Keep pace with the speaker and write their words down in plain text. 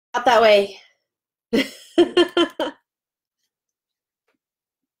that way.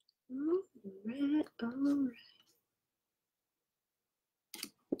 All right.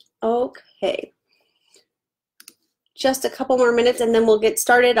 Okay. Just a couple more minutes and then we'll get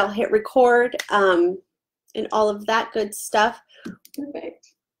started. I'll hit record and all of that good stuff.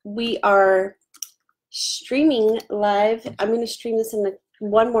 Perfect. We are streaming live. I'm going to stream this in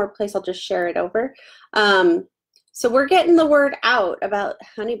one more place. I'll just share it over. So we're getting the word out about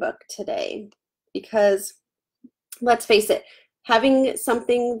Honeybook today because let's face it, having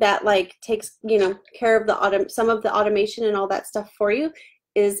something that like takes, you know, care of some of the automation and all that stuff for you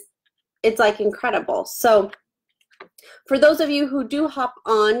it's like incredible. So for those of you who do hop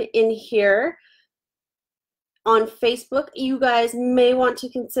on in here on Facebook, you guys may want to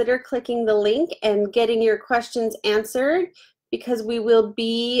consider clicking the link and getting your questions answered because we will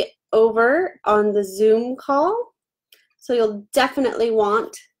be over on the Zoom call. So you'll definitely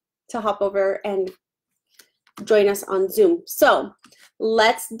want to hop over and join us on Zoom. So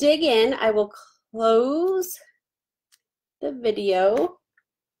let's dig in. I will close the video.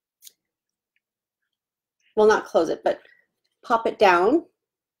 Well, not close it, but pop it down.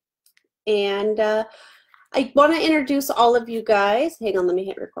 And I want to introduce all of you guys. Hang on, let me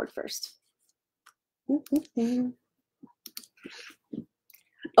hit record first.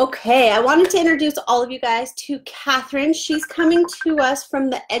 Okay, I wanted to introduce all of you guys to Catherine. She's coming to us from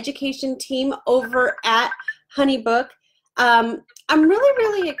the education team over at Honeybook. I'm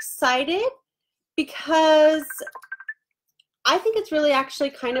really excited because I think it's really actually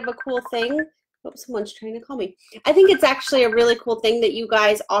kind of a cool thing. Oh, someone's trying to call me. I think it's actually a really cool thing that you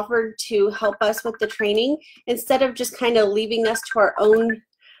guys offered to help us with the training instead of just kind of leaving us to our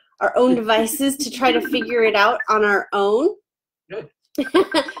own devices to try to figure it out on our own.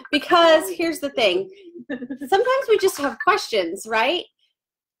 Because here's the thing. Sometimes we just have questions, right?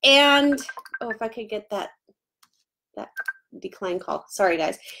 And oh, if I could get that decline call. Sorry,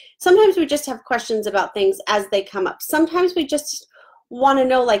 guys. Sometimes we just have questions about things as they come up. Sometimes we just want to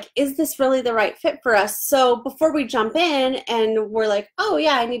know, like, is this really the right fit for us? So before we jump in and we're like, oh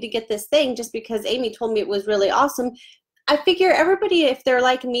yeah, I need to get this thing just because Amie told me it was really awesome, I figure everybody, if they're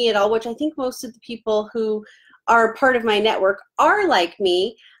like me at all, which I think most of the people who are part of my network are like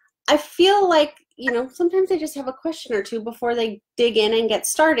me, I feel like, you know, sometimes they just have a question or two before they dig in and get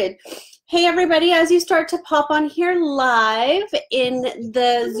started. Hey everybody, as you start to pop on here live in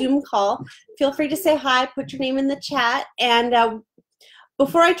the Zoom call, feel free to say hi, put your name in the chat, and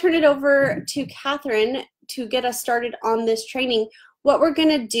before I turn it over to Catherine to get us started on this training, what we're going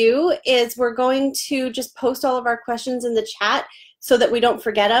to do is we're going to just post all of our questions in the chat so that we don't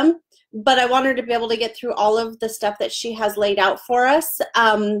forget them. But I want her to be able to get through all of the stuff that she has laid out for us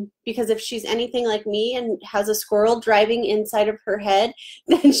because if she's anything like me and has a squirrel driving inside of her head,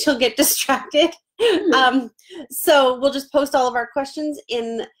 then she'll get distracted. So we'll just post all of our questions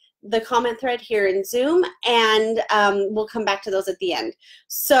in the comment thread here in Zoom, and we'll come back to those at the end.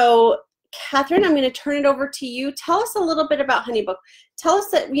 So Catherine, I'm going to turn it over to you. Tell us a little bit about Honeybook. Tell us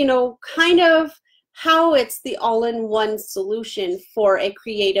that, you know, kind of how it's the all-in-one solution for a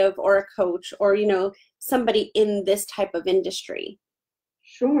creative or a coach or, you know, somebody in this type of industry.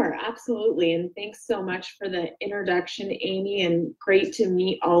 Sure, absolutely. And thanks so much for the introduction, Amie, and great to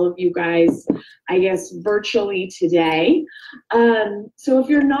meet all of you guys, I guess, virtually today. So if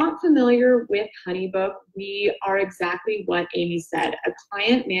you're not familiar with Honeybook, we are exactly what Amie said, a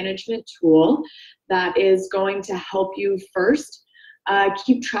client management tool that is going to help you first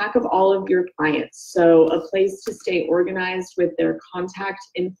keep track of all of your clients. So a place to stay organized with their contact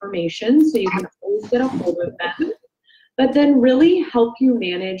information so you can always get a hold of them, but then really help you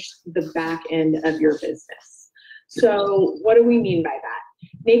manage the back end of your business. So what do we mean by that?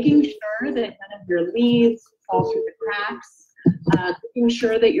 Making sure that none of your leads fall through the cracks, making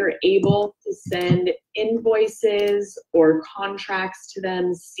sure that you're able to send invoices or contracts to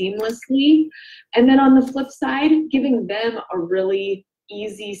them seamlessly. And then on the flip side, giving them a really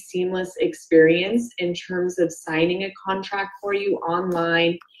easy, seamless experience in terms of signing a contract for you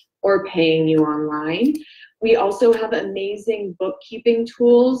online or paying you online. We also have amazing bookkeeping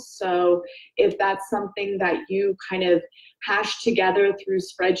tools. So if that's something that you kind of hash together through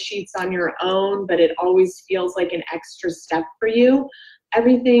spreadsheets on your own, but it always feels like an extra step for you,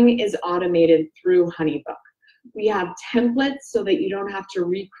 everything is automated through Honeybook. We have templates so that you don't have to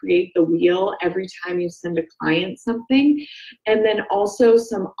recreate the wheel every time you send a client something. And then also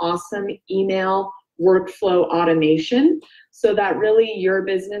some awesome email workflow automation so that really your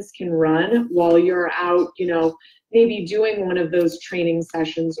business can run while you're out, you know, maybe doing one of those training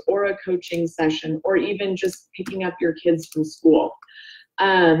sessions or a coaching session or even just picking up your kids from school.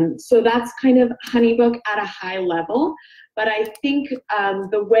 So that's kind of Honeybook at a high level. But I think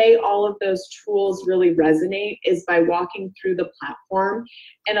the way all of those tools really resonate is by walking through the platform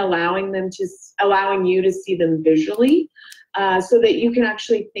and allowing you to see them visually, so that you can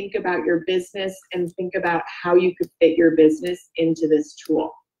actually think about your business and think about how you could fit your business into this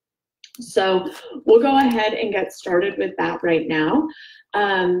tool. So we'll go ahead and get started with that right now.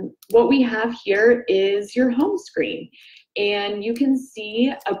 What we have here is your home screen, and you can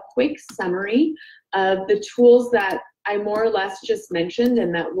see a quick summary of the tools that I more or less just mentioned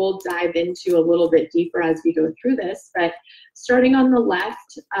and that we'll dive into a little bit deeper as we go through this. But starting on the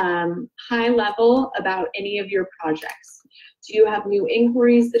left, high level about any of your projects. Do you have new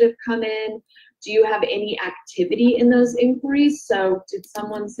inquiries that have come in? Do you have any activity in those inquiries? So did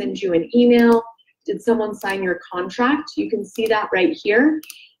someone send you an email? Did someone sign your contract? You can see that right here.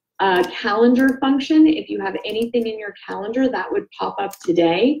 Calendar function, if you have anything in your calendar, that would pop up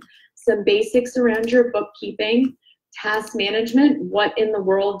today. Some basics around your bookkeeping. Task management, what in the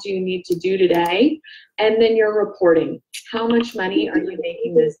world do you need to do today? And then your reporting. How much money are you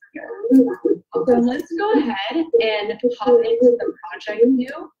making this year? So let's go ahead and hop into the project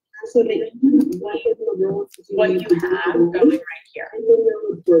view so that you see what you have going right here.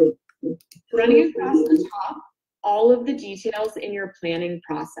 Running across the top, all of the details in your planning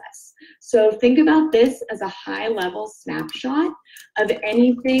process. So think about this as a high-level snapshot of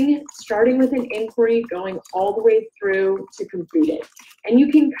anything, starting with an inquiry, going all the way through to completed. And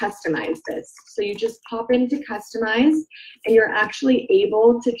you can customize this. So you just pop into customize, and you're actually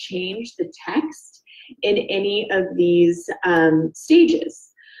able to change the text in any of these stages.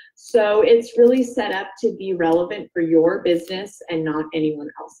 So it's really set up to be relevant for your business and not anyone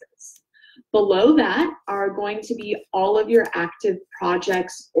else's. Below that are going to be all of your active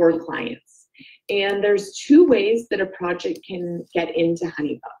projects or clients. And there's two ways that a project can get into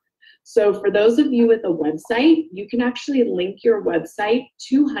Honeybook. So for those of you with a website, you can actually link your website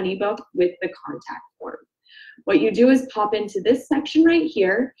to Honeybook with the contact form. What you do is pop into this section right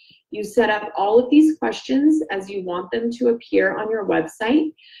here. You set up all of these questions as you want them to appear on your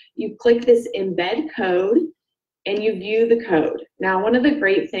website. You click this embed code, and you view the code. Now, one of the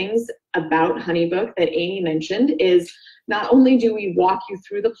great things about Honeybook that Amie mentioned is not only do we walk you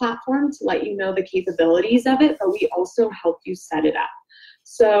through the platform to let you know the capabilities of it, but we also help you set it up.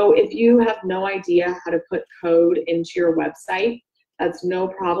 So if you have no idea how to put code into your website, that's no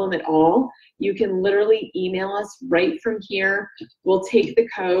problem at all. You can literally email us right from here. We'll take the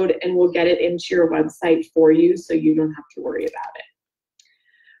code and we'll get it into your website for you so you don't have to worry about it.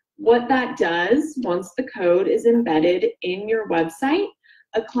 What that does, once the code is embedded in your website,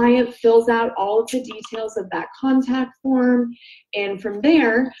 a client fills out all of the details of that contact form, and from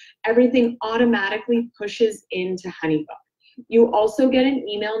there, everything automatically pushes into Honeybook. You also get an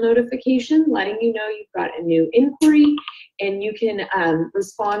email notification letting you know you've got a new inquiry, and you can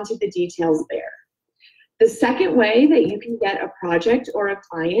respond to the details there. The second way that you can get a project or a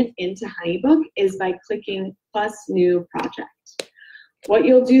client into Honeybook is by clicking plus new project. What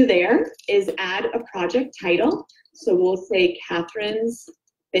you'll do there is add a project title. So we'll say Catherine's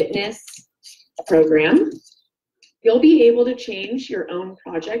Fitness Program. You'll be able to change your own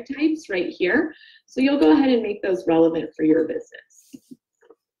project types right here. So you'll go ahead and make those relevant for your business.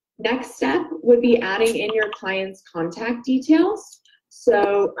 Next step would be adding in your client's contact details.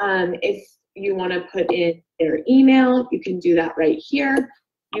 So if you want to put in their email, you can do that right here.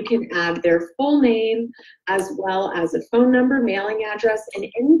 You can add their full name as well as a phone number, mailing address, and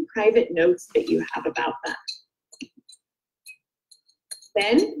any private notes that you have about them.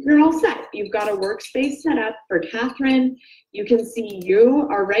 Then you're all set. You've got a workspace set up for Catherine. You can see you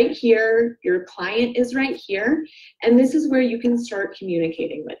are right here, your client is right here, and this is where you can start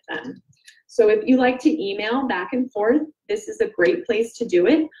communicating with them. So if you like to email back and forth, this is a great place to do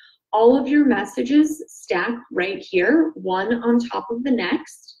it. All of your messages stack right here, one on top of the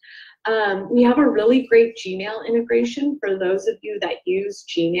next. We have a really great Gmail integration for those of you that use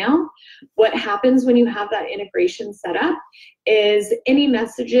Gmail. What happens when you have that integration set up is any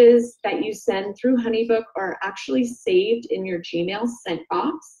messages that you send through Honeybook are actually saved in your Gmail sent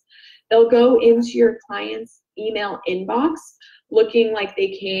box. They'll go into your client's email inbox looking like they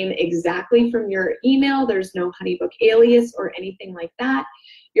came exactly from your email. There's no Honeybook alias or anything like that.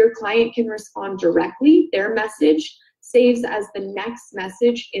 Your client can respond directly. Their message saves as the next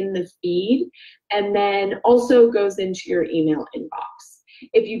message in the feed and then also goes into your email inbox.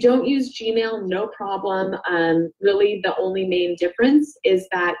 If you don't use Gmail, no problem. Really, the only main difference is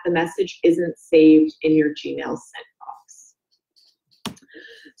that the message isn't saved in your Gmail sent box.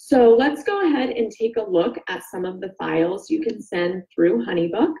 So let's go ahead and take a look at some of the files you can send through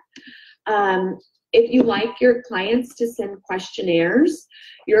Honeybook. If you like your clients to send questionnaires,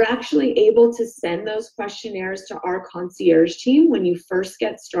 you're actually able to send those questionnaires to our concierge team when you first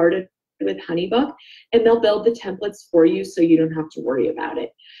get started with Honeybook, and they'll build the templates for you so you don't have to worry about it.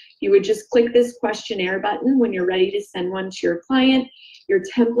 You would just click this questionnaire button when you're ready to send one to your client. Your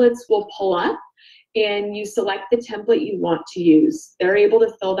templates will pull up and you select the template you want to use. They're able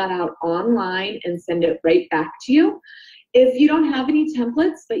to fill that out online and send it right back to you. If you don't have any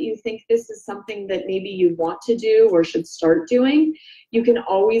templates, but you think this is something that maybe you want to do or should start doing, you can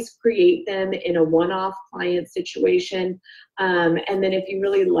always create them in a one-off client situation. And then if you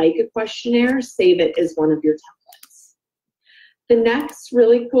really like a questionnaire, save it as one of your templates. The next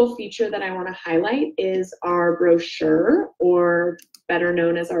really cool feature that I want to highlight is our brochure, or better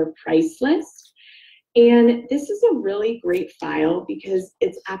known as our price list. And this is a really great file because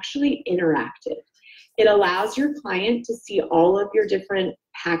it's actually interactive. It allows your client to see all of your different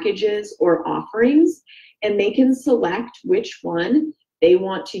packages or offerings, and they can select which one they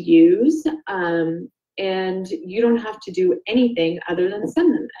want to use, and you don't have to do anything other than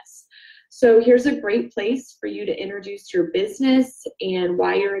send them this. So here's a great place for you to introduce your business and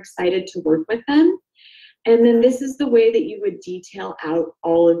why you're excited to work with them. And then this is the way that you would detail out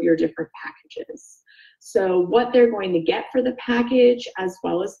all of your different packages. So what they're going to get for the package, as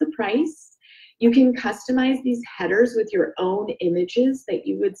well as the price. You can customize these headers with your own images that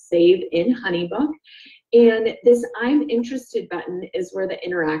you would save in Honeybook. And this I'm interested button is where the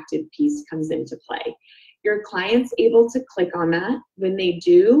interactive piece comes into play. Your client's able to click on that. When they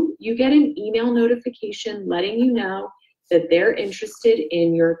do, you get an email notification letting you know that they're interested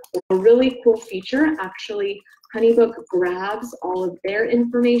in your course. A really cool feature, actually, Honeybook grabs all of their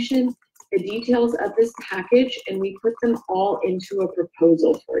information, the details of this package, and we put them all into a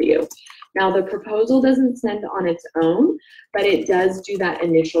proposal for you. Now, the proposal doesn't send on its own, but it does do that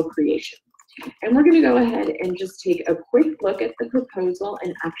initial creation. And we're going to go ahead and just take a quick look at the proposal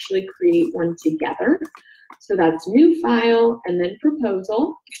and actually create one together. So that's new file and then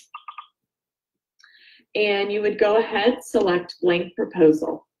proposal. And you would go ahead, select blank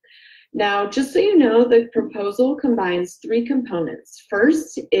proposal. Now, just so you know, the proposal combines 3 components.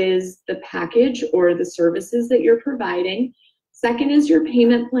 First is the package or the services that you're providing. Second is your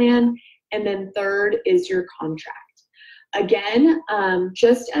payment plan. And then third is your contract. Again,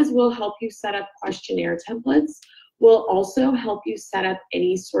 just as we'll help you set up questionnaire templates, we'll also help you set up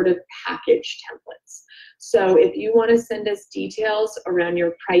any sort of package templates. So if you want to send us details around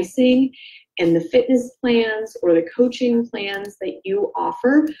your pricing and the fitness plans or the coaching plans that you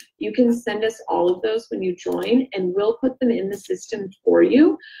offer, you can send us all of those when you join, and we'll put them in the system for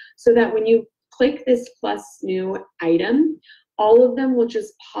you so that when you click this plus new item, all of them will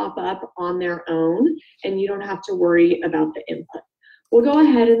just pop up on their own and you don't have to worry about the input. We'll go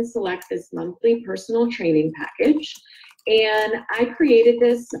ahead and select this monthly personal training package. And I created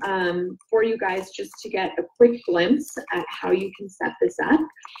this for you guys just to get a quick glimpse at how you can set this up.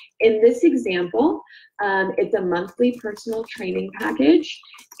 In this example, it's a monthly personal training package,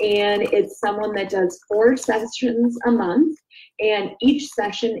 and it's someone that does 4 sessions a month, and each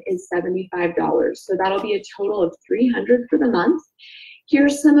session is $75. So that'll be a total of $300 for the month.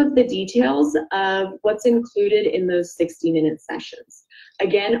 Here's some of the details of what's included in those 60-minute sessions.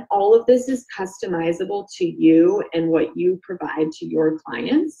 Again, all of this is customizable to you and what you provide to your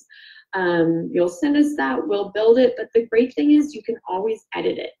clients. You'll send us that, we'll build it, but the great thing is you can always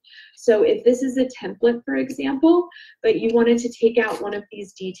edit it. So if this is a template, for example, but you wanted to take out one of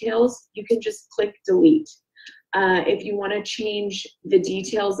these details, you can just click delete. If you want to change the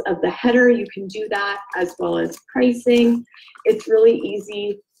details of the header, you can do that, as well as pricing. It's really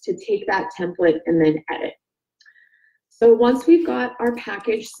easy to take that template and then edit. So once we've got our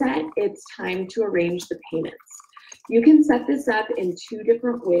package set, it's time to arrange the payments. You can set this up in 2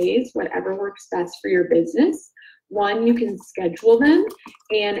 different ways, whatever works best for your business. One, you can schedule them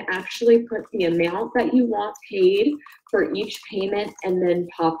and actually put the amount that you want paid for each payment and then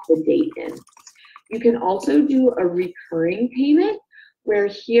pop the date in. You can also do a recurring payment where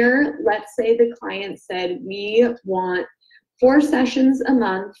here, let's say the client said, we want 4 sessions a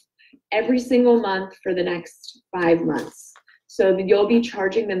month, every single month for the next 5 months. So you'll be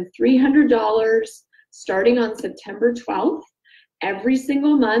charging them $300 starting on September 12th, every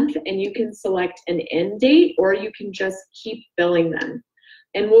single month, and you can select an end date or you can just keep billing them.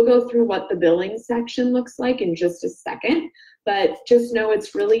 And we'll go through what the billing section looks like in just a second, but just know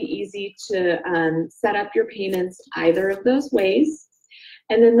it's really easy to set up your payments either of those ways.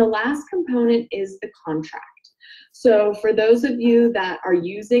 And then the last component is the contract. So for those of you that are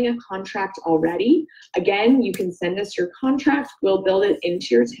using a contract already, again, you can send us your contract. We'll build it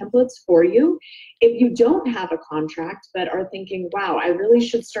into your templates for you. If you don't have a contract but are thinking, wow, I really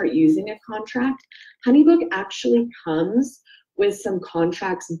should start using a contract, Honeybook actually comes with some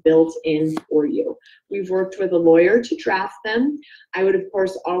contracts built in for you. We've worked with a lawyer to draft them. I would, of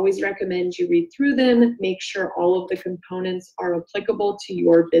course, always recommend you read through them, make sure all of the components are applicable to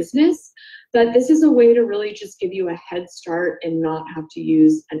your business. But this is a way to really just give you a head start and not have to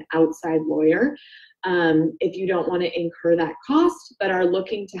use an outside lawyer if you don't want to incur that cost, but are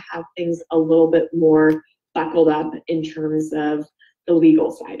looking to have things a little bit more buckled up in terms of the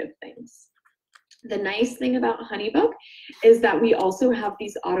legal side of things. The nice thing about Honeybook is that we also have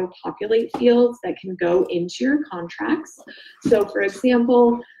these auto-populate fields that can go into your contracts. So for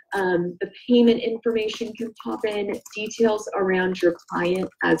example, the payment information can pop in, details around your client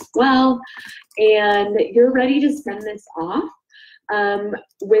as well, and you're ready to send this off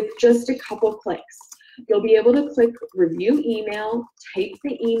with just a couple clicks. You'll be able to click review email, type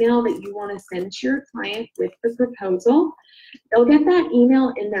the email that you want to send to your client with the proposal. They'll get that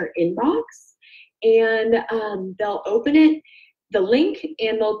email in their inbox, and they'll open it, the link,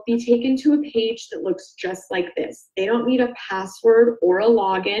 and they'll be taken to a page that looks just like this. They don't need a password or a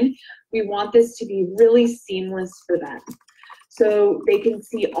login. We want this to be really seamless for them. So they can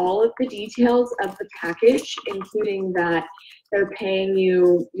see all of the details of the package, including that they're paying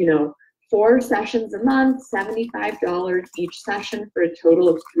you, 4 sessions a month, $75 each session for a total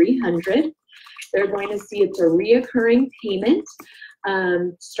of $300. They're going to see it's a reoccurring payment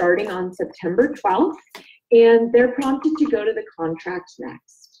starting on September 12th, and they're prompted to go to the contract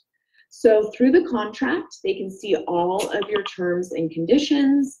next. So through the contract, they can see all of your terms and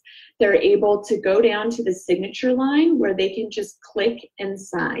conditions. They're able to go down to the signature line where they can just click and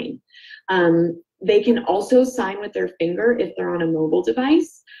sign. They can also sign with their finger if they're on a mobile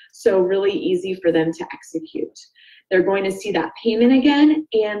device, so really easy for them to execute. They're going to see that payment again,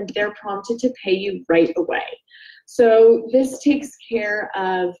 and they're prompted to pay you right away. So this takes care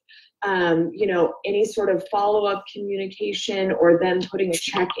of any sort of follow-up communication or them putting a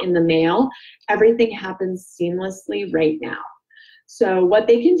check in the mail. Everything happens seamlessly right now. So what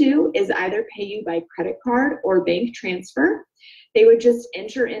they can do is either pay you by credit card or bank transfer. They would just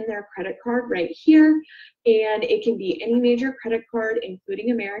enter in their credit card right here, and it can be any major credit card,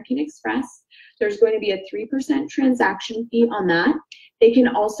 including American Express. There's going to be a 3% transaction fee on that. They can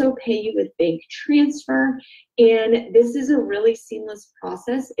also pay you with bank transfer, and this is a really seamless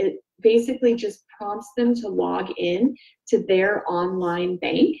process. It basically just prompts them to log in to their online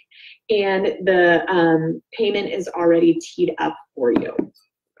bank, and the payment is already teed up for you.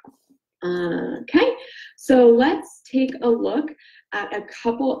 Okay, so let's take a look at a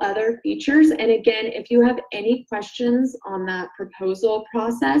couple other features. And again, if you have any questions on that proposal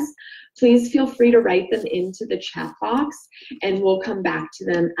process, please feel free to write them into the chat box and we'll come back to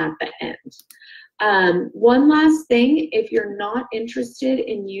them at the end. One last thing, if you're not interested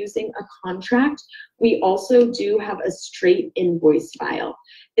in using a contract, we also do have a straight invoice file.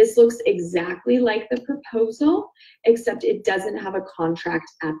 This looks exactly like the proposal, except it doesn't have a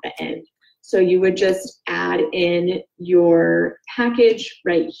contract at the end. So you would just add in your package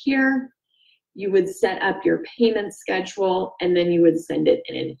right here. You would set up your payment schedule, and then you would send it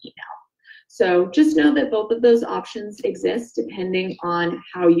in an email. So just know that both of those options exist depending on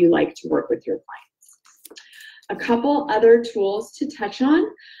how you like to work with your clients. A couple other tools to touch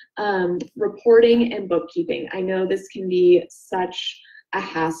on, reporting and bookkeeping. I know this can be such a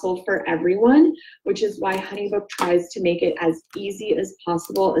hassle for everyone, which is why Honeybook tries to make it as easy as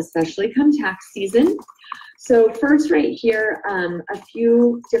possible, especially come tax season. So first right here, a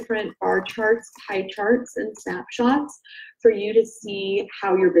few different bar charts, pie charts, and snapshots for you to see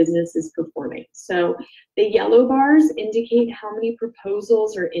how your business is performing. So the yellow bars indicate how many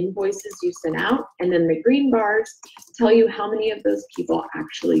proposals or invoices you sent out, and then the green bars tell you how many of those people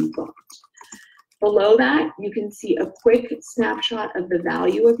actually booked. Below that, you can see a quick snapshot of the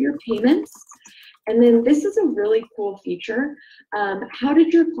value of your payments. And then this is a really cool feature. How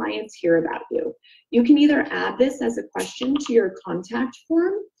did your clients hear about you? You can either add this as a question to your contact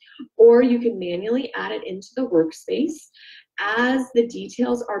form, or you can manually add it into the workspace. As the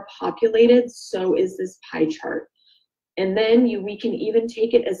details are populated, so is this pie chart. And then we can even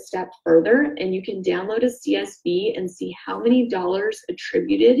take it a step further, and you can download a CSV and see how many dollars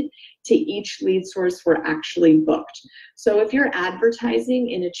attributed to each lead source were actually booked. So if you're advertising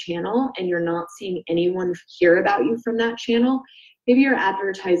in a channel and you're not seeing anyone hear about you from that channel, maybe your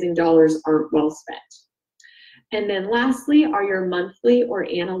advertising dollars aren't well spent. And then lastly are your monthly or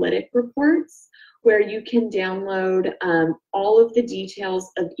analytic reports. where you can download all of the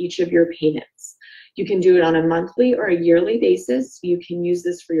details of each of your payments. You can do it on a monthly or a yearly basis. You can use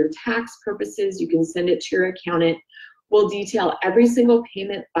this for your tax purposes. You can send it to your accountant. We'll detail every single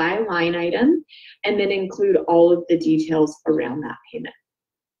payment by line item and then include all of the details around that payment.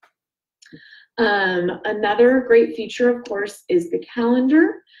 Another great feature, of course, is the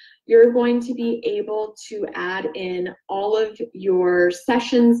calendar. You're going to be able to add in all of your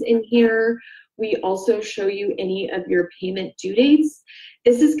sessions in here. We also show you any of your payment due dates.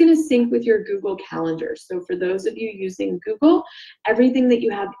 This is going to sync with your Google Calendar. So for those of you using Google, everything that you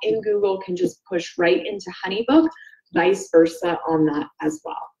have in Google can just push right into Honeybook, vice versa on that as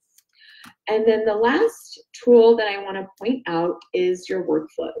well. And then the last tool that I want to point out is your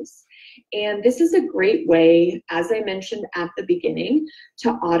workflows. And this is a great way, as I mentioned at the beginning,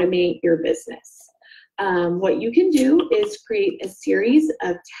 to automate your business. What you can do is create a series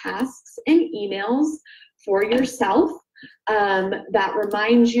of tasks and emails for yourself that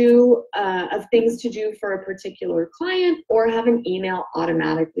remind you of things to do for a particular client, or have an email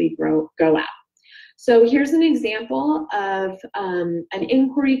automatically go out. So here's an example of an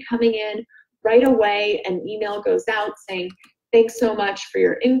inquiry coming in right away. An email goes out saying, "Thanks so much for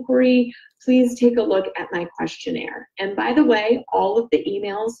your inquiry. Please take a look at my questionnaire." And by the way, all of the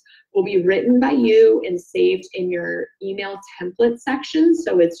emails will be written by you and saved in your email template section.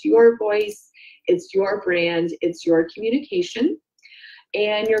 So it's your voice, it's your brand, it's your communication.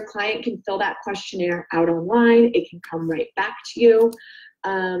 And your client can fill that questionnaire out online. It can come right back to you.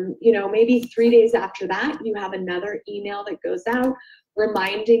 You know, maybe 3 days after that, you have another email that goes out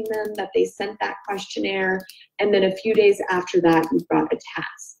reminding them that they sent that questionnaire. And then a few days after that, you've got a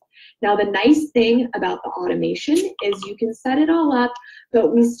task. Now, the nice thing about the automation is you can set it all up,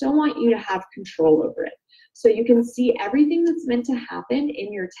 but we still want you to have control over it. So you can see everything that's meant to happen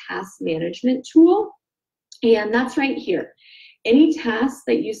in your task management tool. And that's right here. Any tasks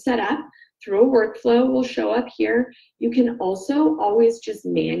that you set up through a workflow will show up here. You can also always just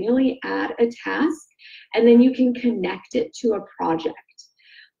manually add a task, and then you can connect it to a project.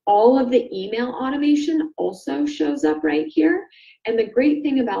 All of the email automation also shows up right here. And the great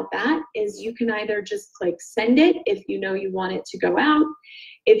thing about that is you can either just click send it if you know you want it to go out.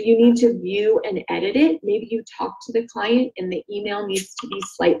 If you need to view and edit it, maybe you talk to the client and the email needs to be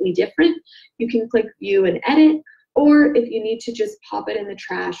slightly different, you can click view and edit. Or if you need to just pop it in the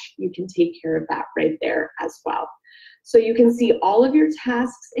trash, you can take care of that right there as well. So you can see all of your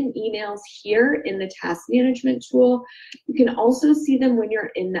tasks and emails here in the task management tool. You can also see them when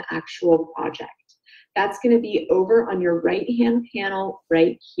you're in the actual project. That's going to be over on your right-hand panel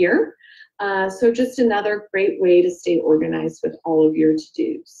right here. So just another great way to stay organized with all of your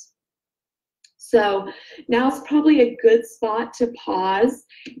to-dos. So now it's probably a good spot to pause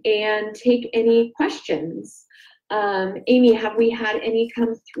and take any questions. Amie, have we had any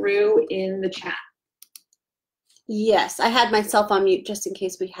come through in the chat? Yes, I had myself on mute just in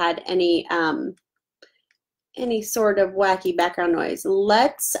case we had any sort of wacky background noise.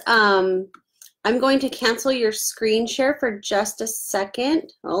 Let's, I'm going to cancel your screen share for just a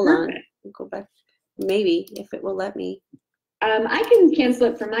second. Hold on, I'll go back. Maybe, if it will let me. I can cancel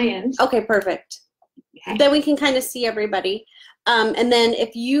it from my end. Okay, perfect. Okay. Then we can kind of see everybody. And then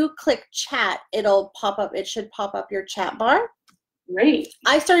if you click chat, it'll pop up. It should pop up your chat bar. Great.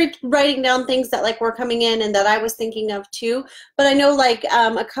 I started writing down things that like were coming in and that I was thinking of too. But I know like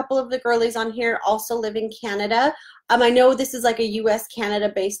a couple of the girlies on here also live in Canada. I know this is like a U.S. Canada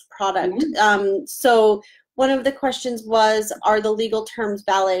based product. Mm-hmm. So one of the questions was, are the legal terms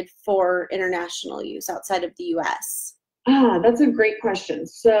valid for international use outside of the U.S.? That's a great question.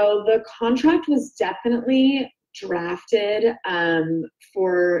 So the contract was definitely drafted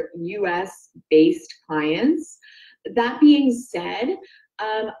for US-based clients. That being said,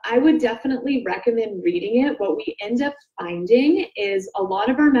 I would definitely recommend reading it. What we end up finding is a lot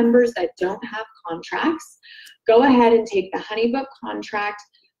of our members that don't have contracts go ahead and take the Honeybook contract,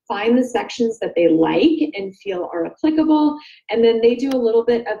 find the sections that they like and feel are applicable, and then they do a little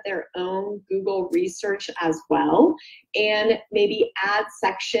bit of their own Google research as well, and maybe add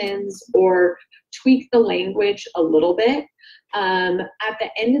sections or tweak the language a little bit. At the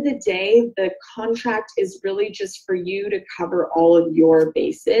end of the day, the contract is really just for you to cover all of your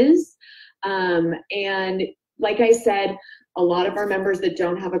bases. And like I said, a lot of our members that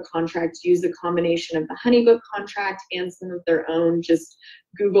don't have a contract use a combination of the Honeybook contract and some of their own just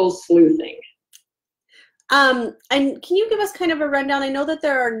Google sleuthing. And can you give us kind of a rundown? I know that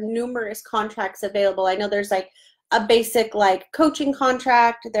there are numerous contracts available. I know there's like a basic like coaching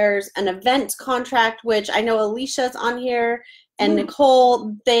contract. There's an event contract, which I know Alicia's on here, and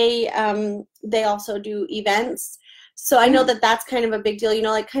Nicole, they also do events. So I know that that's kind of a big deal, you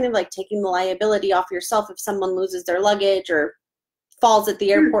know, like kind of like taking the liability off yourself if someone loses their luggage or falls at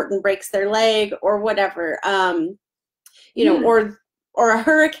the airport and breaks their leg or whatever, you know, or a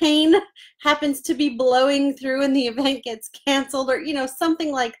hurricane happens to be blowing through and the event gets canceled, or, you know,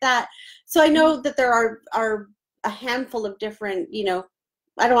 something like that. So I know that there are a handful of different, you know,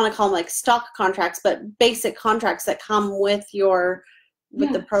 I don't want to call them like stock contracts, but basic contracts that come with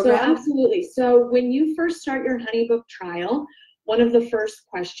the program. So absolutely. So when you first start your Honeybook trial, one of the first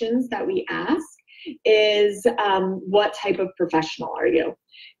questions that we ask is what type of professional are you?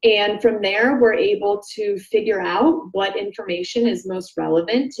 And from there, we're able to figure out what information is most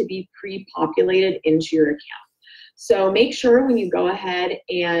relevant to be pre-populated into your account. So make sure when you go ahead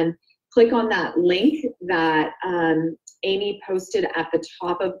and click on that link that Amie posted at the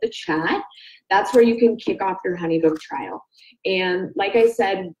top of the chat, that's where you can kick off your Honeybook trial. And like I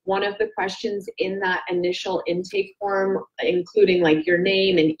said, one of the questions in that initial intake form, including like your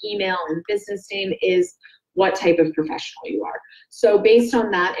name and email and business name, is what type of professional you are. So based on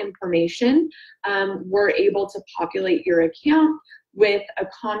that information, we're able to populate your account with a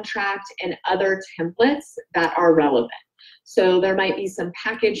contract and other templates that are relevant. So there might be some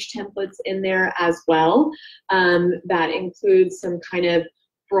package templates in there as well that include some kind of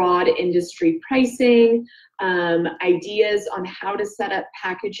broad industry pricing, ideas on how to set up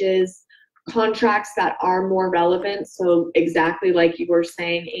packages, contracts that are more relevant. So exactly like you were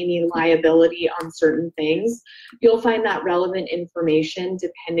saying, Amie, liability on certain things. You'll find that relevant information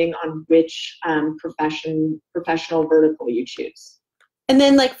depending on which professional vertical you choose. And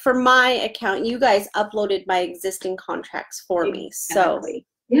then like for my account, you guys uploaded my existing contracts for me. So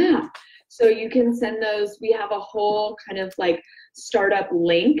yeah, so you can send those. We have a whole kind of like startup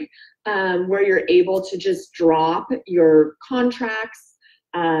link where you're able to just drop your contracts,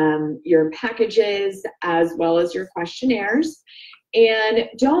 your packages, as well as your questionnaires. And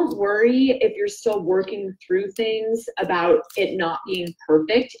don't worry if you're still working through things about it not being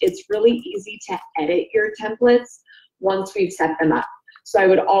perfect. It's really easy to edit your templates once we've set them up. So I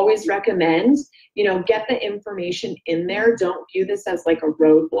would always recommend, you know, get the information in there. Don't view this as like a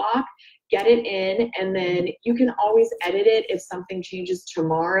roadblock. Get it in, and then you can always edit it if something changes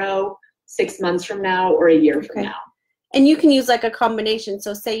tomorrow, 6 months from now, or a year from now. And you can use like a combination.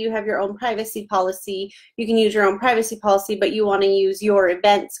 So say you have your own privacy policy, you can use your own privacy policy, but you want to use your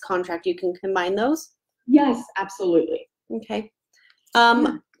events contract, you can combine those? Yes, absolutely. Okay.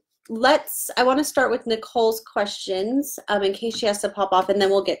 I want to start with Nicole's questions in case she has to pop off, and then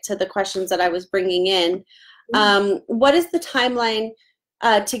we'll get to the questions that I was bringing in. What is the timeline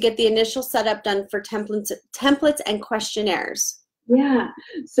to get the initial setup done for templates and questionnaires? Yeah,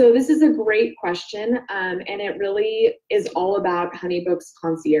 so this is a great question, and it really is all about Honeybook's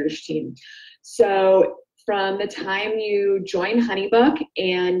concierge team. So from the time you join Honeybook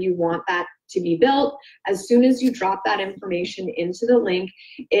and you want that to be built, as soon as you drop that information into the link,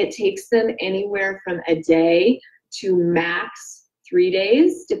 it takes them anywhere from a day to max 3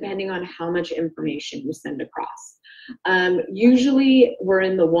 days, depending on how much information you send across. Usually we're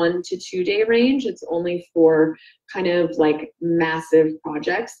in the 1 to 2 day range. It's only for kind of like massive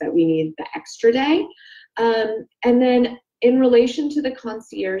projects that we need the extra day. And then in relation to the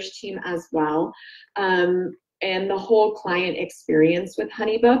concierge team as well, and the whole client experience with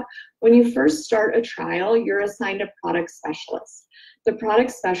Honeybook, when you first start a trial, you're assigned a product specialist. The product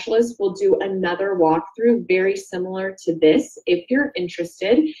specialist will do another walkthrough very similar to this if you're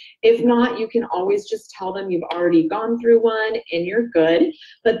interested. If not, you can always just tell them you've already gone through one and you're good,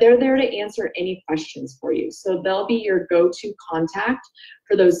 but they're there to answer any questions for you. So they'll be your go-to contact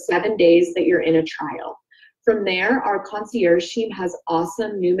for those 7 days that you're in a trial. From there, our concierge team has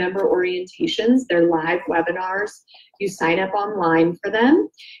awesome new member orientations. They're live webinars. You sign up online for them,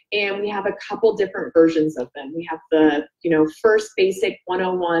 and we have a couple different versions of them. We have the, first basic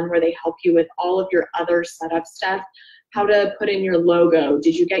 101 where they help you with all of your other setup stuff, how to put in your logo.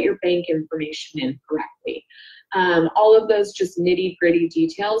 Did you get your bank information in correctly? All of those just nitty-gritty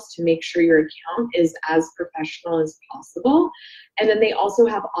details to make sure your account is as professional as possible. And then they also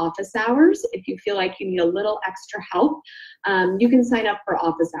have office hours. If you feel like you need a little extra help, you can sign up for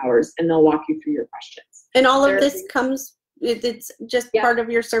office hours and they'll walk you through your questions. And all of this it's just part of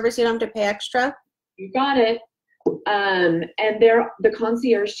your service. You don't have to pay extra? You got it. And the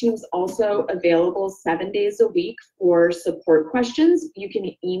concierge team's also available 7 days a week for support questions. You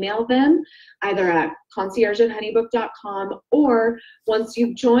can email them either at concierge@honeybook.com, or once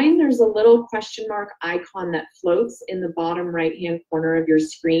you've joined, there's a little question mark icon that floats in the bottom right-hand corner of your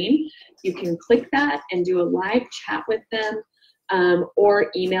screen. You can click that and do a live chat with them.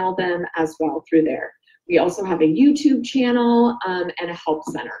 or email them as well through there. We also have a YouTube channel and a help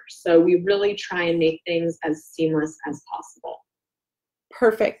center. So we really try and make things as seamless as possible.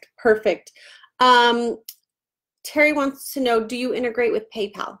 Perfect, perfect. Terry wants to know, do you integrate with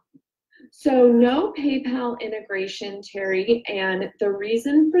PayPal? So no PayPal integration, Terry, and the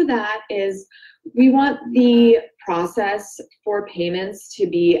reason for that is we want the process for payments to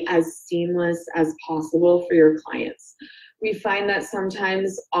be as seamless as possible for your clients. We find that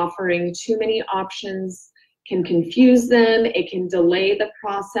sometimes offering too many options can confuse them. It can delay the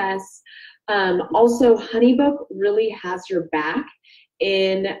process. Also, Honeybook really has your back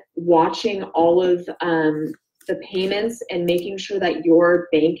in watching all of the payments and making sure that your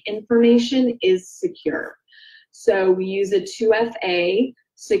bank information is secure. So we use a 2FA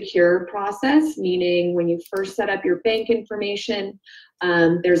secure process, meaning when you first set up your bank information,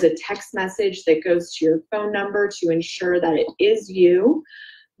 there's a text message that goes to your phone number to ensure that it is you.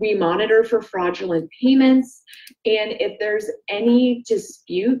 We monitor for fraudulent payments, and if there's any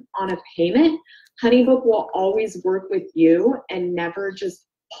dispute on a payment, Honeybook will always work with you and never just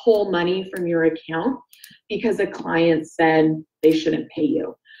pull money from your account because a client said they shouldn't pay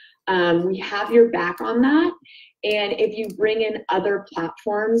you. We have your back on that. And if you bring in other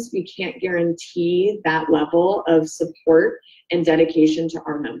platforms, we can't guarantee that level of support and dedication to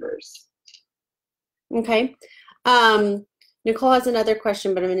our members. Okay. Nicole has another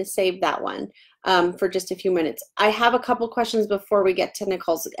question, but I'm going to save that one for just a few minutes. I have a couple questions before we get to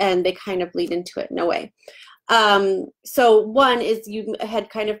Nicole's, and they kind of lead into it in a way. So one is, you had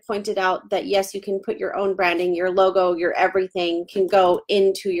kind of pointed out that yes, you can put your own branding, your logo, your everything can go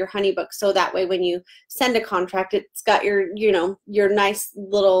into your Honeybook. So that way, when you send a contract, it's got your, you know, your nice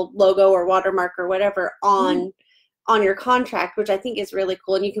little logo or watermark or whatever on your contract, which I think is really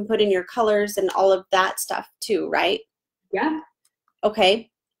cool. And you can put in your colors and all of that stuff too, right? Yeah. Okay.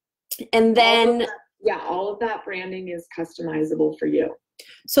 And then, all of that branding is customizable for you.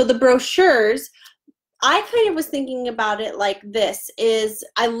 So the brochures, I kind of was thinking about it like this, is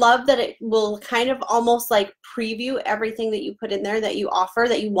I love that it will kind of almost like preview everything that you put in there, that you offer,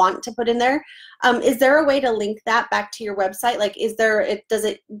 that you want to put in there. Is there a way to link that back to your website? Like, is there,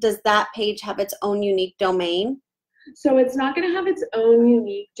 does that page have its own unique domain? So it's not going to have its own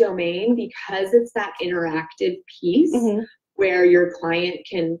unique domain because it's that interactive piece where your client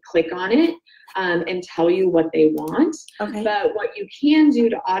can click on it and tell you what they want. Okay. But what you can do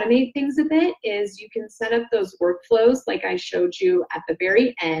to automate things a bit is you can set up those workflows like I showed you at the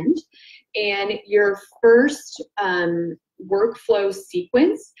very end. And your first workflow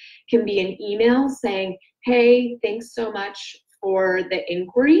sequence can be an email saying, hey, thanks so much for the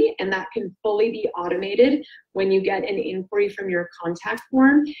inquiry, and that can fully be automated when you get an inquiry from your contact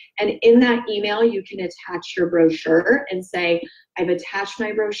form. And in that email, you can attach your brochure and say, I've attached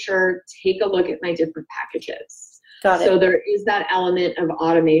my brochure, take a look at my different packages. Got it. So there is that element of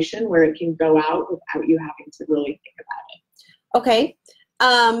automation where it can go out without you having to really think about it. Okay.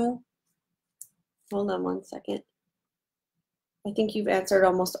 Hold on one second. I think you've answered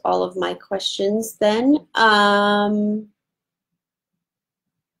almost all of my questions then.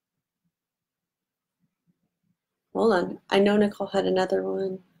 Hold on. I know Nicole had another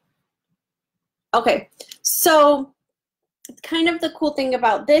one. Okay. So kind of the cool thing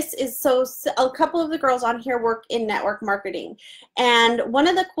about this is, so a couple of the girls on here work in network marketing. And one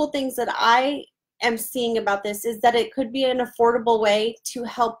of the cool things that I am seeing about this is that it could be an affordable way to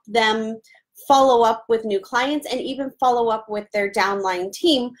help them follow up with new clients and even follow up with their downline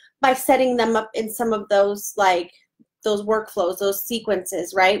team by setting them up in some of those, like, those workflows, those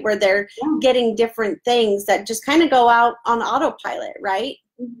sequences, right? Where they're getting different things that just kind of go out on autopilot, right?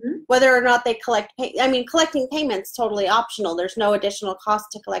 Whether or not they collect collecting payments, totally optional. There's no additional cost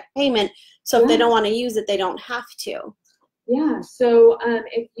to collect payment. So if they don't want to use it, they don't have to. Yeah, so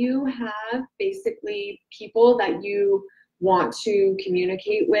if you have basically people that you want to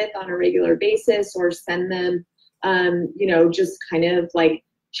communicate with on a regular basis or send them, you know, just kind of like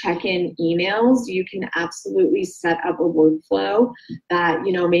check-in emails, you can absolutely set up a workflow that,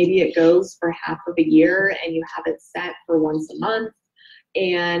 you know, maybe it goes for half of a year and you have it set for once a month,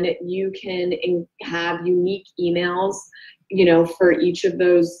 and you can have unique emails, you know, for each of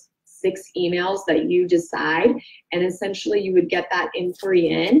those 6 emails that you decide, and essentially you would get that inquiry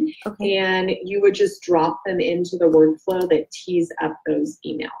in and you would just drop them into the workflow that tees up those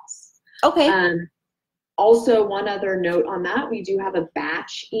emails. Okay. Also, one other note on that, we do have a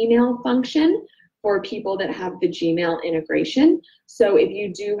batch email function for people that have the Gmail integration. So if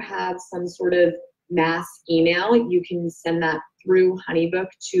you do have some sort of mass email, you can send that through Honeybook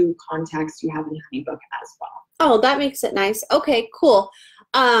to contacts you have in Honeybook as well. Oh, that makes it nice. Okay, cool.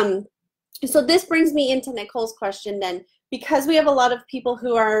 So this brings me into Nicole's question then, because we have a lot of people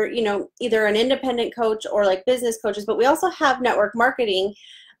who are, you know, either an independent coach or like business coaches, but we also have network marketing.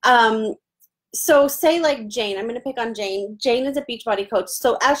 So say like Jane, I'm going to pick on Jane. Jane is a Beachbody coach.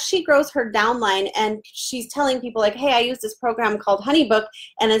 So as she grows her downline and she's telling people like, hey, I use this program called Honeybook,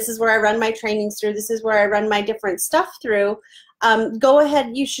 and this is where I run my trainings through. This is where I run my different stuff through. Go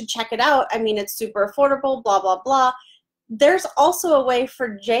ahead, you should check it out. I mean, it's super affordable, blah, blah, blah. There's also a way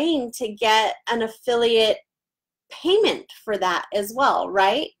for Jane to get an affiliate payment for that as well,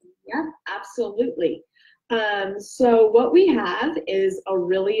 right? Yeah, absolutely. So what we have is a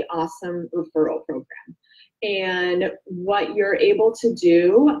really awesome referral program. And what you're able to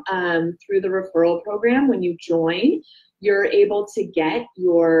do through the referral program when you join, you're able to get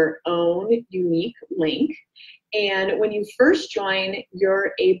your own unique link. And when you first join,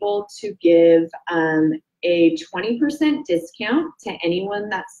 you're able to give a 20% discount to anyone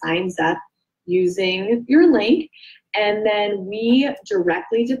that signs up using your link. And then we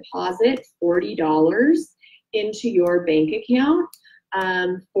directly deposit $40 into your bank account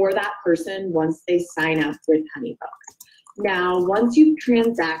for that person once they sign up with Honeybook. Now, once you've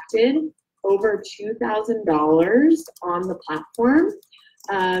transacted over $2,000 on the platform,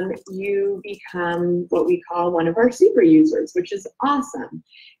 you become what we call one of our super users, which is awesome.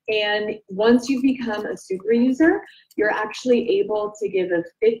 And once you become a super user, you're actually able to give a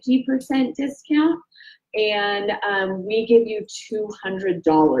 50% discount, and we give you $200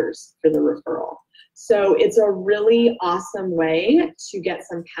 for the referral. So it's a really awesome way to get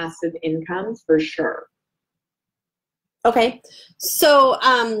some passive income for sure. Okay, so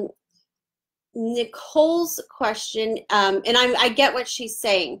Nicole's question, and I get what she's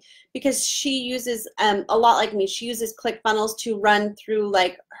saying, because she uses a lot like me. She uses ClickFunnels to run through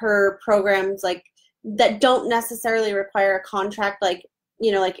like her programs like that don't necessarily require a contract, like,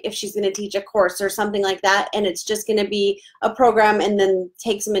 you know, like if she's going to teach a course or something like that, and it's just going to be a program and then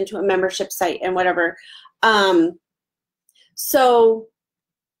takes them into a membership site and whatever. So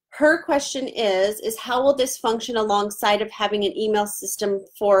her question is how will this function alongside of having an email system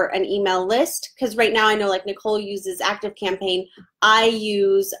for an email list? Because right now I know like Nicole uses ActiveCampaign. I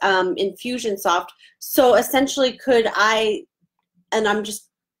use Infusionsoft. So essentially could I, and I'm just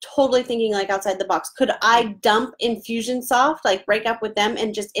totally thinking like outside the box, could I dump Infusionsoft, like break up with them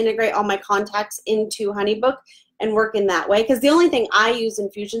and just integrate all my contacts into Honeybook and work in that way? Because the only thing I use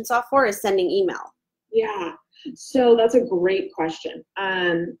Infusionsoft for is sending email. Yeah, so that's a great question.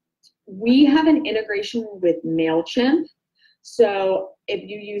 We have an integration with MailChimp. So if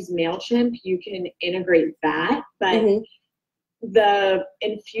you use MailChimp, you can integrate that. But the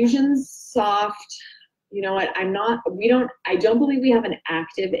Infusionsoft, you know what, I don't believe we have an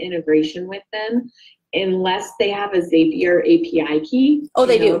active integration with them unless they have a Zapier API key. Oh,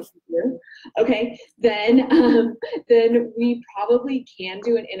 they do. Okay, then we probably can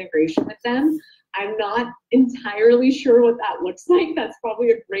do an integration with them. I'm not entirely sure what that looks like. That's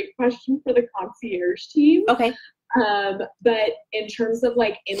probably a great question for the concierge team. Okay. But in terms of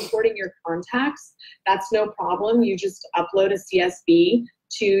like importing your contacts, that's no problem. You just upload a CSV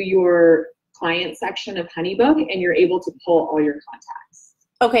to your client section of Honeybook and you're able to pull all your contacts.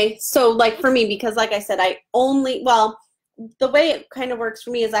 Okay, so like for me, because like I said, the way it kind of works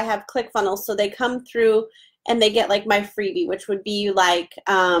for me is I have ClickFunnels, so they come through and they get like my freebie, which would be like,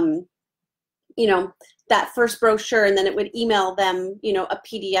 you know, that first brochure, and then it would email them, you know, a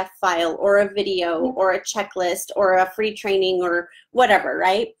PDF file or a video or a checklist or a free training or whatever,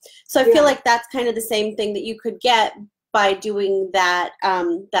 right? So I feel like that's kind of the same thing that you could get by doing that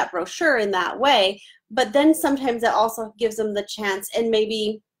that brochure in that way. But then sometimes it also gives them the chance, and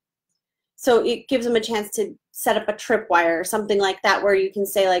maybe, so it gives them a chance to set up a tripwire or something like that, where you can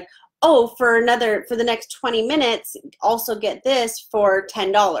say like, oh, for the next 20 minutes, also get this for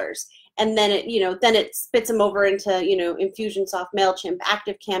 $10. And then it, you know, then it spits them over into, you know, Infusionsoft, MailChimp,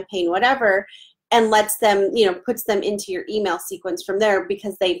 ActiveCampaign, whatever, and lets them, you know, puts them into your email sequence from there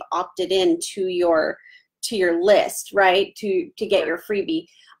because they've opted in to your list, right? To get your freebie.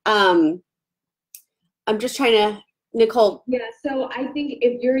 I'm just trying to, Nicole. Yeah, so I think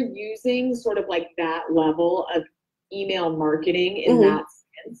if you're using sort of like that level of email marketing in that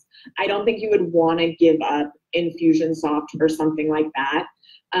sense, I don't think you would want to give up Infusionsoft or something like that.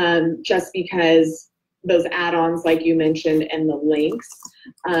 Just because those add-ons like you mentioned and the links.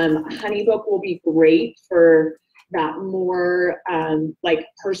 Honeybook will be great for that more like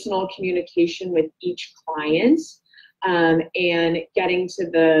personal communication with each client, and getting to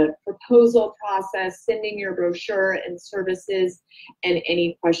the proposal process, sending your brochure and services and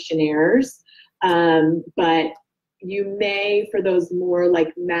any questionnaires. But you may, for those more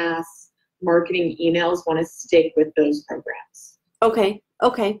like mass marketing emails, want to stick with those programs. Okay.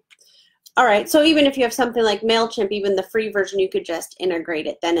 Okay. All right. So even if you have something like MailChimp, even the free version, you could just integrate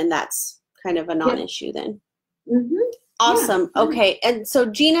it then, and that's kind of a non-issue then. Mm-hmm. Awesome. Yeah. Okay. And so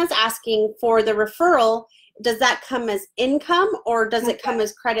Gina's asking for the referral. Does that come as income or does it come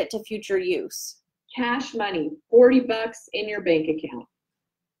as credit to future use? Cash money, $40 in your bank account.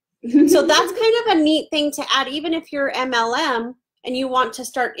 So that's kind of a neat thing to add, even if you're MLM and you want to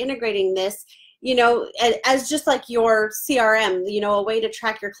start integrating this, you know, as just like your CRM, you know, a way to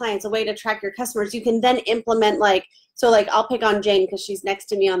track your clients, a way to track your customers. You can then implement like, so like I'll pick on Jane because she's next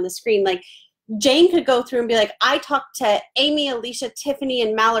to me on the screen. Like Jane could go through and be like, I talked to Amy, Alicia, Tiffany,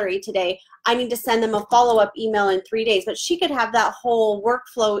 and Mallory today. I need to send them a follow-up email in 3 days. But she could have that whole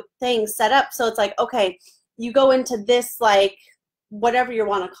workflow thing set up. So it's like, okay, you go into this, like, whatever you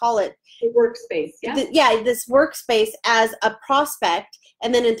want to call it. The workspace, yeah. Yeah, this workspace as a prospect.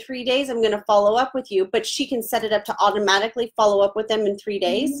 And then in 3 days, I'm going to follow up with you. But she can set it up to automatically follow up with them in 3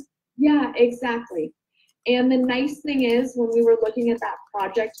 days. Yeah, exactly. And the nice thing is when we were looking at that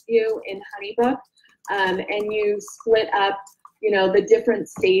project view in Honeybook, and you split up, you know, the different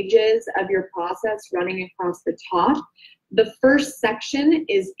stages of your process running across the top, the first section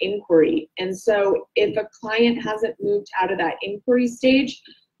is inquiry. And so if a client hasn't moved out of that inquiry stage,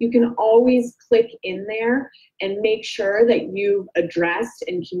 you can always click in there and make sure that you've addressed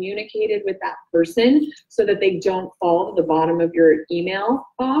and communicated with that person so that they don't fall to the bottom of your email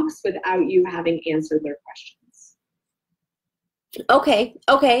box without you having answered their questions. Okay.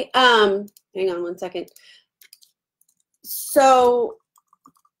 Okay. Hang on one second. So,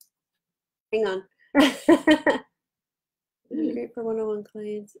 hang on. Great for one-on-one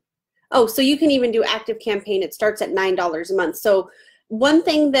clients. Oh, so you can even do active campaign. It starts at $9 a month. So one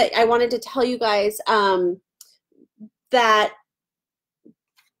thing that I wanted to tell you guys that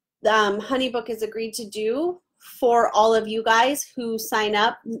Honeybook has agreed to do for all of you guys who sign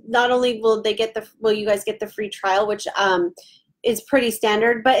up, not only will you guys get the free trial, which is pretty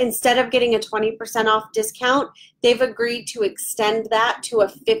standard, but instead of getting a 20% off discount, they've agreed to extend that to a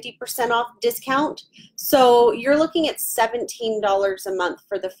 50% off discount. So you're looking at $17 a month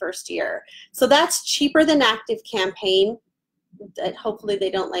for the first year. So that's cheaper than active campaign. Hopefully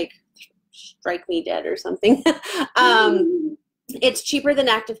they don't like strike me dead or something. It's cheaper than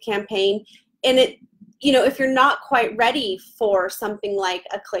active campaign, and it, you know, if you're not quite ready for something like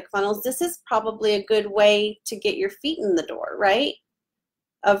a ClickFunnels, this is probably a good way to get your feet in the door, right?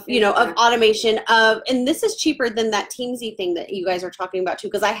 Of, you know, of automation of, and this is cheaper than that Teamsy thing that you guys are talking about too,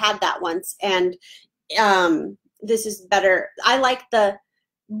 because I had that once, and this is better. I like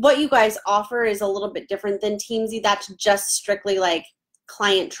what you guys offer is a little bit different than Teamsy. That's just strictly like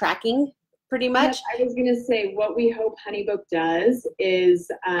client tracking, pretty much. Yes, I was going to say what we hope Honeybook does is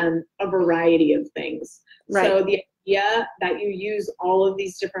a variety of things. Right. So the idea that you use all of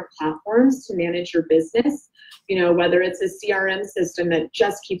these different platforms to manage your business, you know, whether it's a CRM system that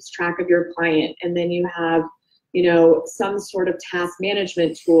just keeps track of your client, and then you have, you know, some sort of task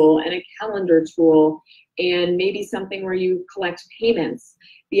management tool and a calendar tool, and maybe something where you collect payments.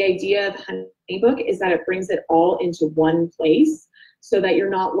 The idea of Honeybook is that it brings it all into one place so that you're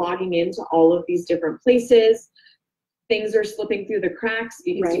not logging into all of these different places. Things are slipping through the cracks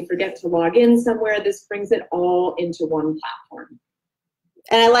because you forget to log in somewhere. This brings it all into one platform.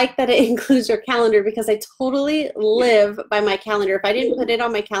 And I like that it includes your calendar, because I totally live by my calendar. If I didn't put it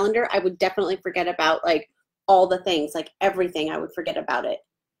on my calendar, I would definitely forget about like all the things, like everything, I would forget about it.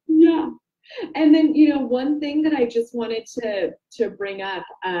 Yeah. And then, you know, one thing that I just wanted to bring up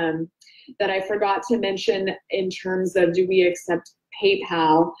that I forgot to mention in terms of do we accept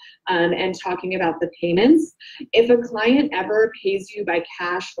PayPal and talking about the payments. If a client ever pays you by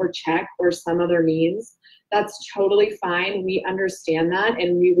cash or check or some other means, that's totally fine. We understand that,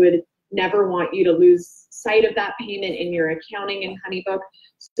 and we would never want you to lose sight of that payment in your accounting in Honeybook.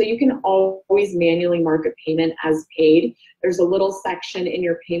 So you can always manually mark a payment as paid. There's a little section in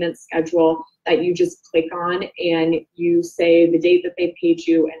your payment schedule that you just click on, and you say the date that they paid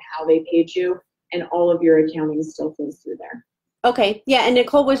you and how they paid you, and all of your accounting still flows through there. Okay, yeah, and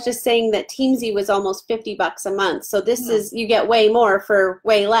Nicole was just saying that Teamsy was almost $50 a month. So this is, you get way more for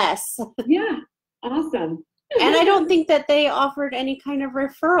way less. Yeah, awesome. And I don't think that they offered any kind of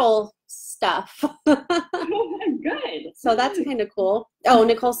referral stuff. Oh, good. So that's kind of cool. Oh,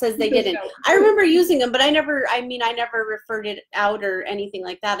 Nicole says they didn't. I remember using them, but I never referred it out or anything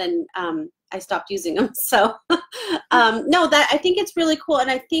like that. And I stopped using them. So no, that I think it's really cool. And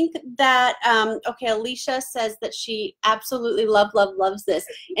I think that, okay, Alicia says that she absolutely loves this.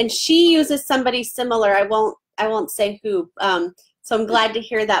 And she uses somebody similar. I won't say who. So I'm glad to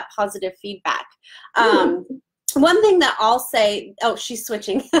hear that positive feedback. One thing that I'll say, oh, she's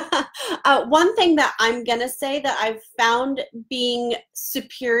switching. One thing that I'm going to say that I've found being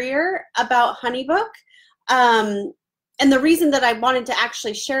superior about Honeybook, and the reason that I wanted to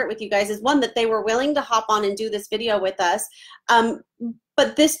actually share it with you guys is, one, that they were willing to hop on and do this video with us.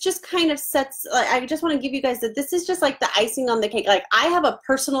 But this just kind of sets, I just want to give you guys that this is just like the icing on the cake. Like, I have a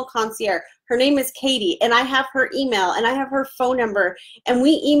personal concierge. Her name is Katie, and I have her email, and I have her phone number, and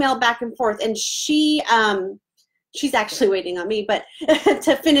we email back and forth. And she's actually waiting on me, but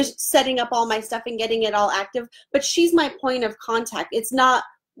to finish setting up all my stuff and getting it all active. But she's my point of contact. It's not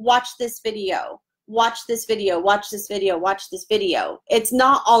watch this video, watch this video, watch this video, watch this video. It's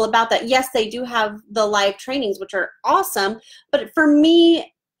not all about that. Yes, they do have the live trainings, which are awesome. But for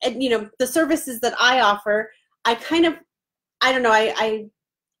me, you know, the services that I offer, I don't know,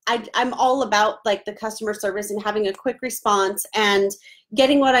 I'm all about like the customer service and having a quick response and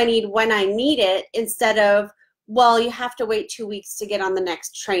getting what I need when I need it, instead of, well, you have to wait 2 weeks to get on the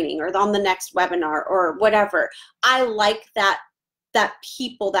next training or on the next webinar or whatever. I like that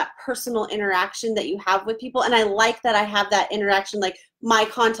people, that personal interaction that you have with people. And I like that I have that interaction. Like, my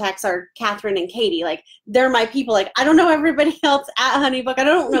contacts are Catherine and Katie. Like, they're my people. Like, I don't know everybody else at Honeybook. I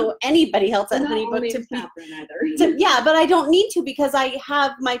don't know anybody else at Honeybook. Yeah, but I don't need to, because I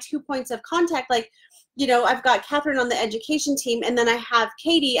have my 2 points of contact. Like, you know, I've got Catherine on the education team, and then I have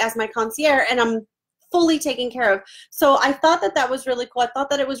Katie as my concierge, and I'm fully taken care of. So I thought that was really cool. I thought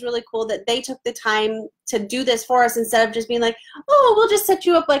that it was really cool that they took the time to do this for us, instead of just being like, oh, we'll just set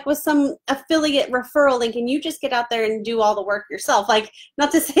you up like with some affiliate referral link and you just get out there and do all the work yourself. Like, not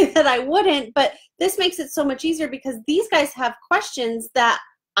to say that I wouldn't, but this makes it so much easier, because these guys have questions that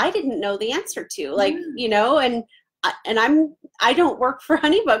I didn't know the answer to, like, you know, and I don't work for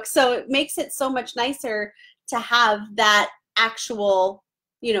Honeybook, so it makes it so much nicer to have that actual,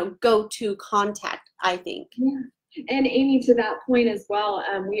 you know, go-to contact, I think. Yeah. And Amie, to that point as well,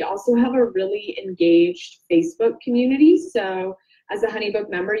 we also have a really engaged Facebook community. So as a Honeybook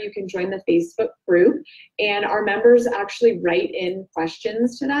member, you can join the Facebook group, and our members actually write in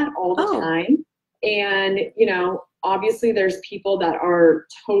questions to that all the time. And, you know, obviously there's people that are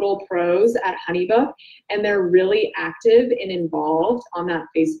total pros at Honeybook, and they're really active and involved on that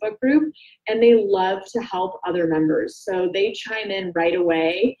Facebook group, and they love to help other members. So they chime in right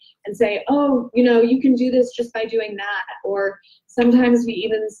away and say, oh, you know, you can do this just by doing that. Or sometimes we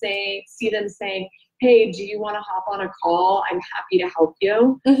even see them saying, hey, do you want to hop on a call? I'm happy to help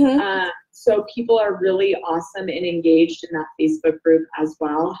you. So people are really awesome and engaged in that Facebook group as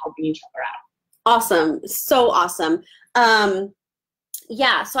well, helping each other out. Awesome. So awesome.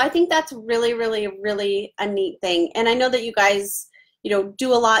 Yeah, so I think that's really, really, really a neat thing. And I know that you guys, you know,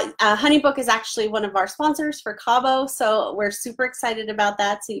 do a lot. Honeybook is actually one of our sponsors for Cabo, so we're super excited about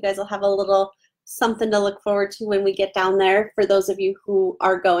that. So you guys will have a little something to look forward to when we get down there, for those of you who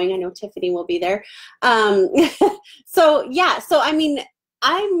are going. I know Tiffany will be there. So yeah, so I mean,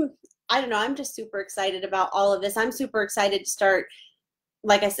 I don't know, I'm just super excited about all of this. I'm super excited to start.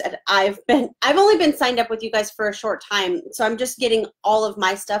 Like I said, I've only been signed up with you guys for a short time, so I'm just getting all of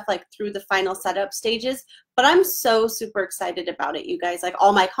my stuff like through the final setup stages, but I'm so super excited about it, you guys. Like,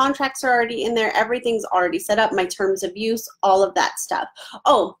 all my contracts are already in there, everything's already set up, my terms of use, all of that stuff.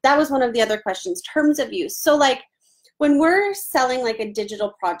 Oh, that was one of the other questions, terms of use. So like, when we're selling like a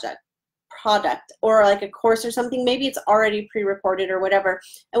digital product or like a course or something, maybe it's already pre-recorded or whatever,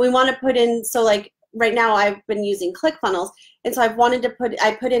 and we want to put in, so like right now I've been using ClickFunnels, and so I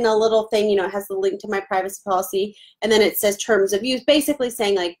put in a little thing, you know, it has the link to my privacy policy, and then it says terms of use, basically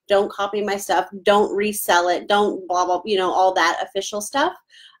saying like, don't copy my stuff, don't resell it, don't blah, blah, you know, all that official stuff.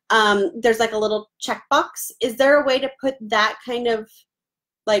 There's like a little checkbox. Is there a way to put that kind of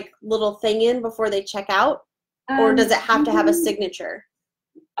like little thing in before they check out? Or does it have to have a signature?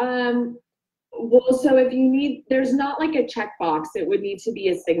 Well, so if you need, there's not like a checkbox, it would need to be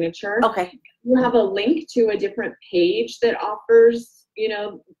a signature. Okay. You have a link to a different page that offers, you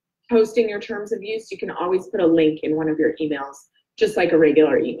know, posting your terms of use. You can always put a link in one of your emails, just like a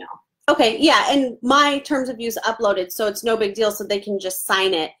regular email. Okay, yeah, and my terms of use uploaded, so it's no big deal, so they can just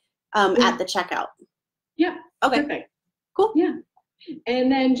sign it at the checkout. Yeah. Okay. Perfect. Cool. Yeah.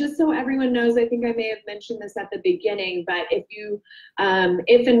 And then just so everyone knows, I think I may have mentioned this at the beginning, but if you,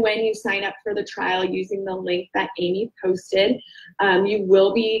 if and when you sign up for the trial using the link that Amie posted, you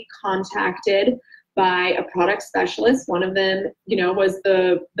will be contacted by a product specialist. One of them, you know, was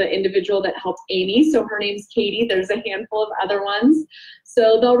the individual that helped Amie. So her name's Katie. There's a handful of other ones.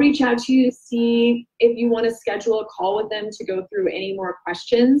 So they'll reach out to you to see if you want to schedule a call with them to go through any more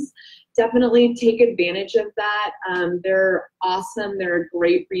questions. Definitely take advantage of that. They're awesome. They're a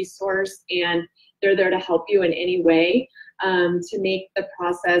great resource, and they're there to help you in any way to make the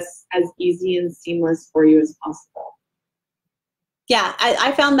process as easy and seamless for you as possible. Yeah,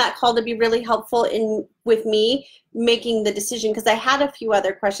 I found that call to be really helpful with me making the decision, because I had a few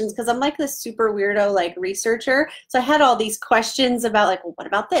other questions, because I'm like this super weirdo like researcher. So I had all these questions about like, well, what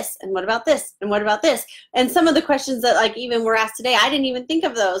about this? And what about this? And what about this? And some of the questions that like even were asked today, I didn't even think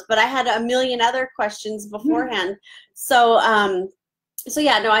of those, but I had a million other questions beforehand. So so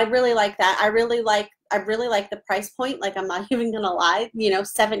yeah, no, I really like that. I really like the price point. Like, I'm not even gonna lie, you know,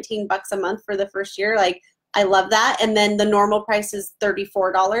 $17 a month for the first year. Like, I love that. And then the normal price is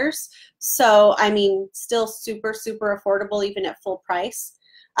 $34. So, I mean, still super, super affordable even at full price,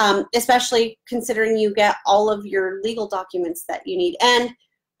 especially considering you get all of your legal documents that you need. And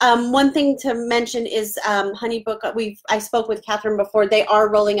one thing to mention is Honeybook, I spoke with Catherine before, they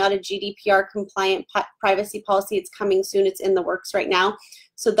are rolling out a GDPR compliant privacy policy. It's coming soon. It's in the works right now.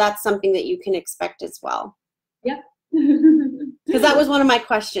 So that's something that you can expect as well. Yep. Because that was one of my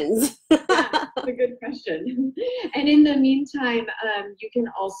questions. Yeah, that's a good question. And in the meantime, you can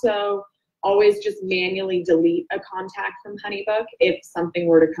also always just an delete a contact from Honeybook if something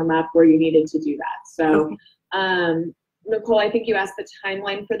were to come up where you needed to do that. So, Nicole, I think you asked the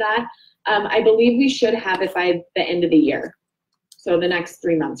timeline for that. I believe we should have it by the end of the year. So the next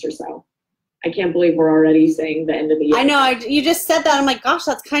 3 months or so. I can't believe we're already saying the end of the year. I know, you just said that. I'm like, gosh,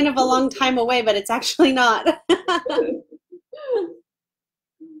 that's kind of a long time away, but it's actually not.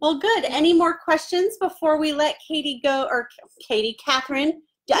 Well, good. Any more questions before we let Katie go? Or Catherine?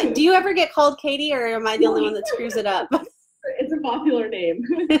 Do you ever get called Katie, or am I the only one that screws it up? It's a popular name.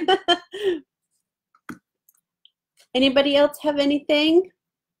 Anybody else have anything?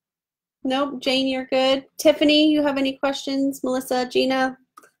 Nope. Jane, you're good. Tiffany, you have any questions? Melissa, Gina,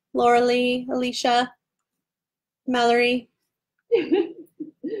 Laura Lee, Alicia, Mallory?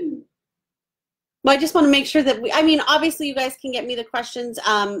 Well, I just want to make sure that I mean, obviously you guys can get me the questions,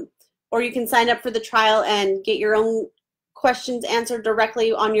 or you can sign up for the trial and get your own questions answered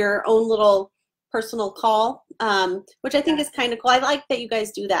directly on your own little personal call, which I think is kind of cool. I like that you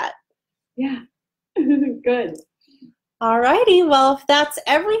guys do that. Yeah, good. All righty. Well, if that's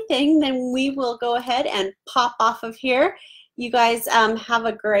everything, then we will go ahead and pop off of here. You guys have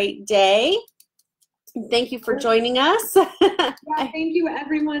a great day. Thank you for joining us. Yeah, thank you,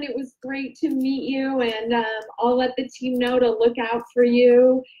 everyone. It was great to meet you, and I'll let the team know to look out for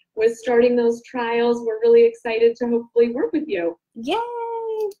you with starting those trials. We're really excited to hopefully work with you. Yay!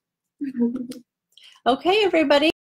 Okay, everybody.